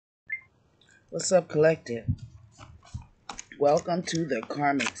What's up, collective? Welcome to the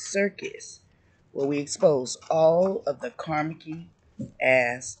Karmic Circus, where we expose all of the karmic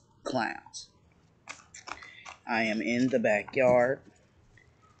ass clowns. I am in the backyard,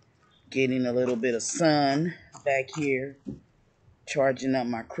 getting a little bit of sun back here, charging up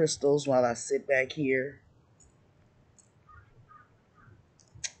my crystals while I sit back here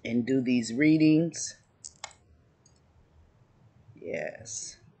and do these readings.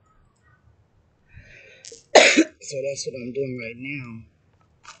 Yes. So that's what I'm doing right now.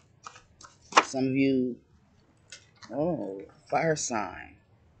 Some of you, fire sign.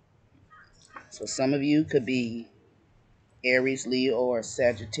 So some of you could be Aries, Leo, or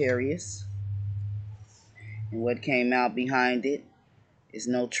Sagittarius. And what came out behind it is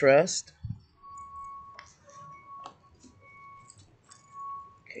no trust.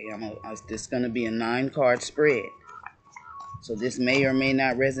 Okay, this is going to be a 9-card spread. So this may or may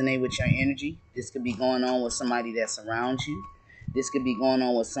not resonate with your energy. This could be going on with somebody that surrounds you. This could be going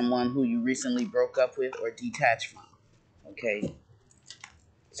on with someone who you recently broke up with or detached from. Okay?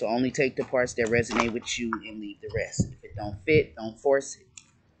 So only take the parts that resonate with you and leave the rest. If it don't fit, don't force it.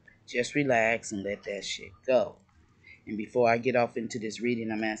 Just relax and let that shit go. And before I get off into this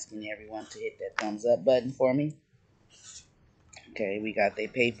reading, I'm asking everyone to hit that thumbs up button for me. Okay, we got they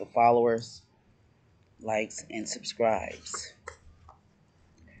pay for followers, likes, and subscribes.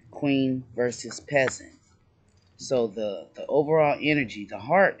 Queen versus peasant. So the overall energy, the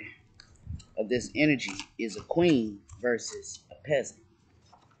heart of this energy is a queen versus a peasant.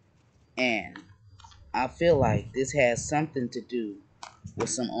 And I feel like this has something to do with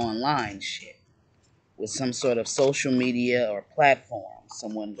some online shit, with some sort of social media or platform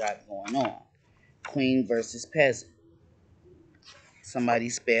someone got going on. Queen versus peasant. Somebody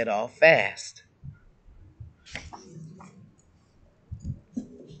sped off fast.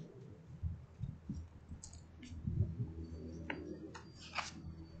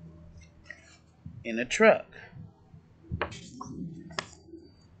 In a truck.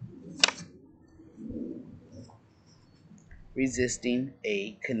 Resisting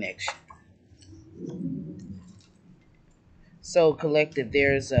a connection. So, collective,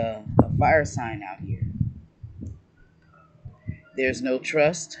 there's a fire sign out here. There's no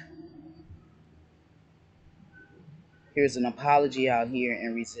trust. Here's an apology out here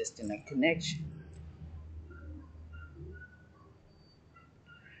and resisting a connection.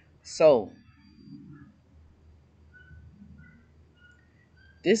 So,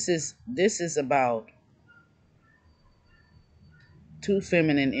 this is about two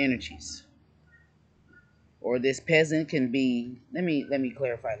feminine energies. Or this peasant can be, let me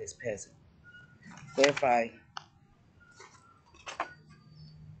clarify this peasant. Clarify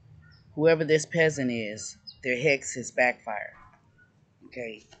whoever this peasant is, their hex has backfired.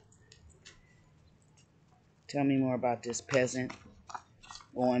 Okay. Tell me more about this peasant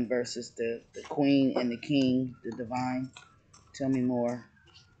going versus the queen and the king, the divine. Tell me more.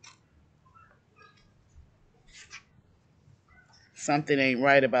 Something ain't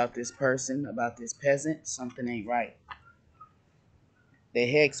right about this person, about this peasant. Something ain't right. The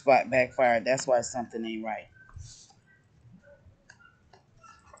hex backfired. That's why something ain't right.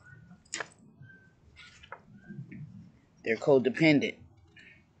 They're codependent.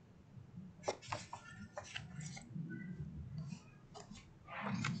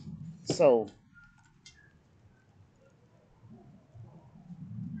 So,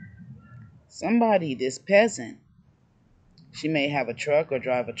 somebody, this peasant, she may have a truck or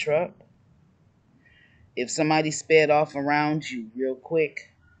drive a truck. If somebody sped off around you real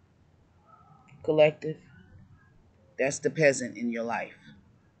quick, collective, that's the peasant in your life.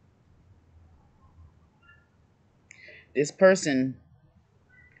 This person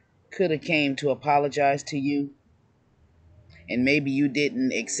could have came to apologize to you, and maybe you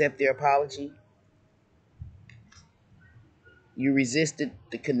didn't accept their apology. You resisted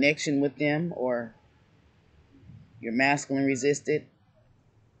the connection with them, or your masculine resisted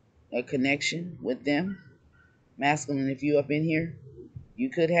a connection with them. Masculine, if you up in here, you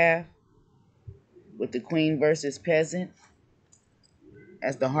could have. With the queen versus peasant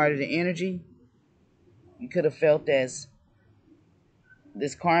as the heart of the energy, you could have felt as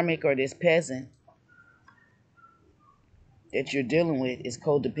this karmic or this peasant that you're dealing with is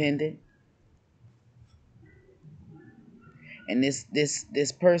codependent. And this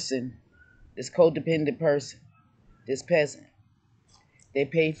person, this codependent person, this peasant, they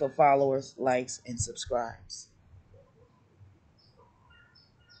pay for followers, likes, and subscribes.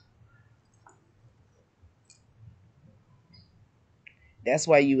 That's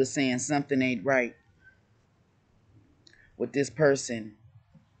why you were saying something ain't right with this person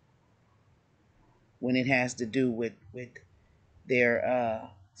when it has to do with their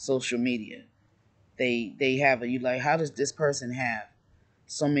social media. They have a, you like, how does this person have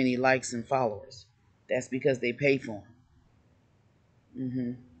so many likes and followers? That's because they pay for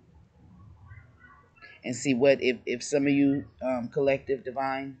them. And see what, if some of you collective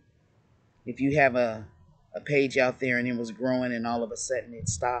divine, if you have a page out there and it was growing and all of a sudden it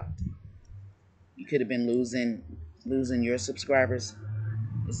stopped, you could have been losing your subscribers.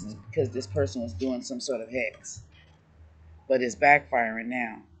 This is because this person was doing some sort of hex. But it's backfiring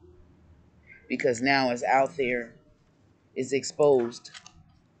now, because now it's out there, it's exposed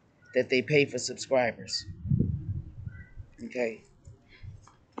that they pay for subscribers. Okay.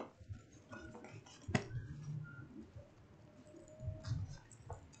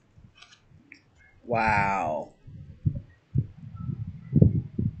 Wow.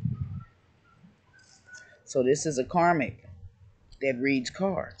 So this is a karmic that reads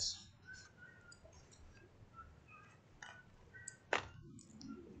cards.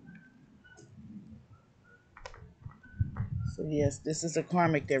 So yes, this is a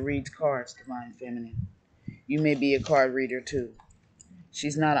karmic that reads cards, divine feminine. You may be a card reader too.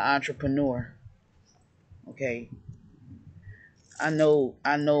 She's not an entrepreneur. Okay. I know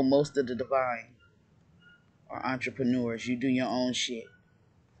most of the divine are entrepreneurs. You do your own shit.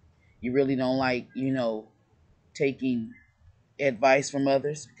 You really don't like, taking advice from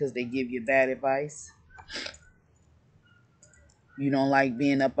others because they give you bad advice. You don't like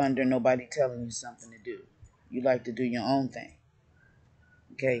being up under nobody telling you something to do. You like to do your own thing.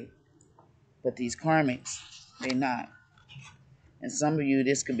 Okay? But these karmics, they not. And some of you,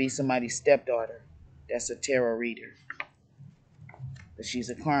 this could be somebody's stepdaughter that's a tarot reader. But she's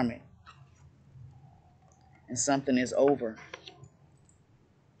a karmic. And something is over.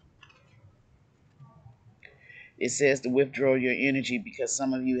 It says to withdraw your energy because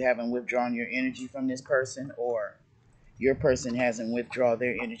some of you haven't withdrawn your energy from this person, or your person hasn't withdrawn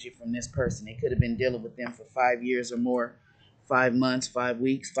their energy from this person. They could have been dealing with them for 5 years or more, 5 months, 5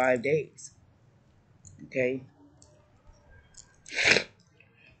 weeks, 5 days. Okay?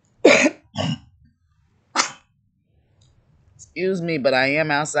 Excuse me, but I am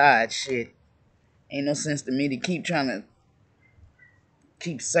outside. Shit. Ain't no sense to me to keep trying to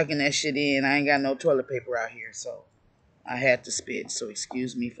keep sucking that shit in. I ain't got no toilet paper out here, so I had to spit. So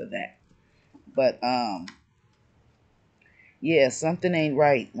excuse me for that. But yeah, something ain't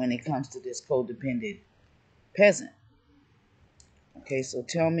right when it comes to this codependent peasant. Okay, so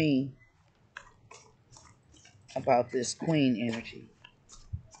tell me about this queen energy.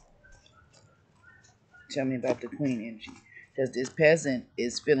 Tell me about the queen energy. Because this peasant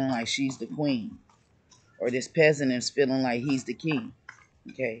is feeling like she's the queen. Or this peasant is feeling like he's the king.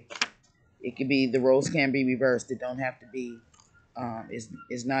 Okay? It could be, the roles can be reversed. It don't have to be,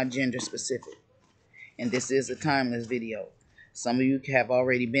 it's not gender specific. And this is a timeless video. Some of you have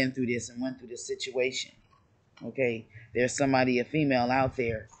already been through this and went through this situation. Okay? There's somebody, a female out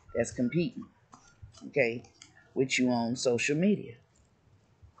there, that's competing. Okay? With you on social media.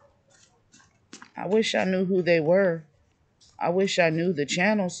 I wish I knew who they were. I wish I knew the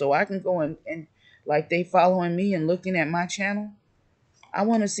channel so I can go and like, they following me and looking at my channel. I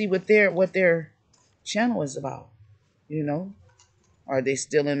want to see what their channel is about. You know? Are they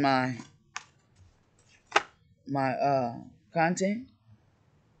still in my content?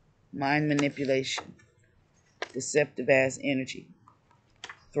 Mind manipulation. Deceptive ass energy.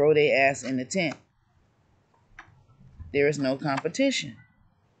 Throw their ass in the tent. There is no competition.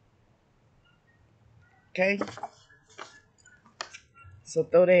 Okay? So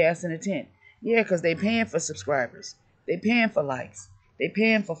throw their ass in the tent. Yeah, because they paying for subscribers. They paying for likes. They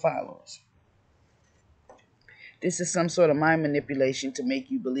paying for followers. This is some sort of mind manipulation to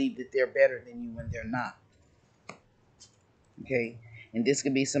make you believe that they're better than you when they're not. Okay? And this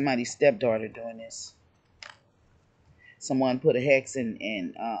could be somebody's stepdaughter doing this. Someone put a hex in,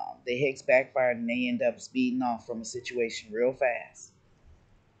 and the hex backfired and they end up speeding off from a situation real fast.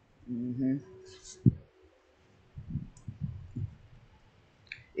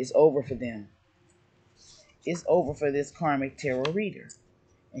 It's over for them. It's over for this karmic tarot reader.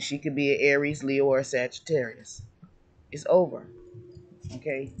 And she could be an Aries, Leo, or Sagittarius. It's over.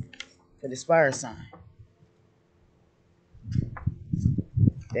 Okay? For this fire sign.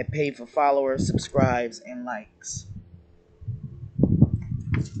 That paid for followers, subscribes, and likes.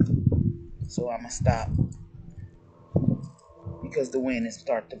 So I'm going to stop. Because the wind is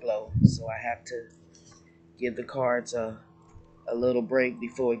starting to blow. So I have to give the cards a little break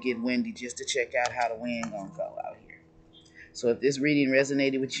before it get windy, just to check out how the wind gonna go out here. So if this reading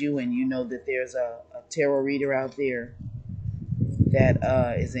resonated with you, and you know that there's a tarot reader out there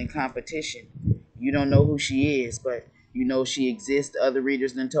that is in competition, You don't know who she is, but you know she exists. Other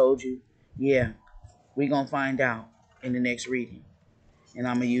readers done told you. Yeah, we're going to find out in the next reading. And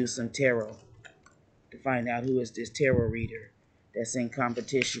I'm going to use some tarot to find out who is this tarot reader that's in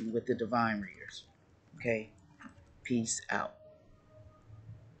competition with the divine readers. Okay? Peace out.